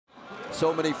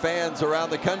So many fans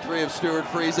around the country of Stewart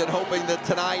Friesen hoping that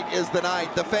tonight is the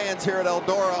night. The fans here at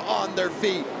Eldora on their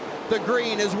feet. The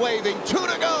green is waving. 2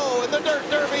 to go in the Dirt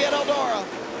Derby at Eldora.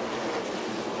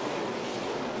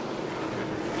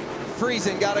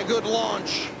 Friesen got a good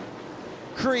launch.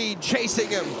 Creed chasing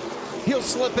him. He'll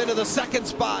slip into the second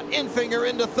spot. Infinger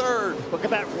into third. Look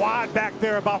at that wide back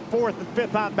there, about 4th and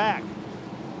 5th on back.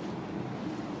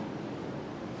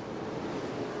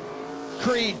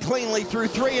 Creed cleanly through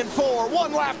 3 and 4.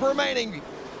 1 lap remaining.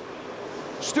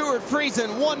 Stewart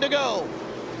Friesen, 1 to go.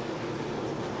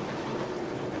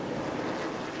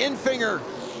 Infinger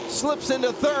slips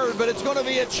into third, but it's going to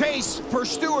be a chase for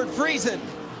Stewart Friesen.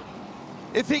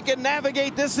 If he can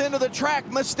navigate this into the track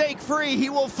mistake-free, he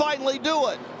will finally do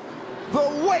it.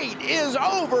 The wait is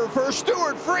over for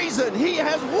Stewart Friesen. He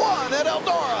has won at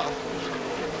Eldora.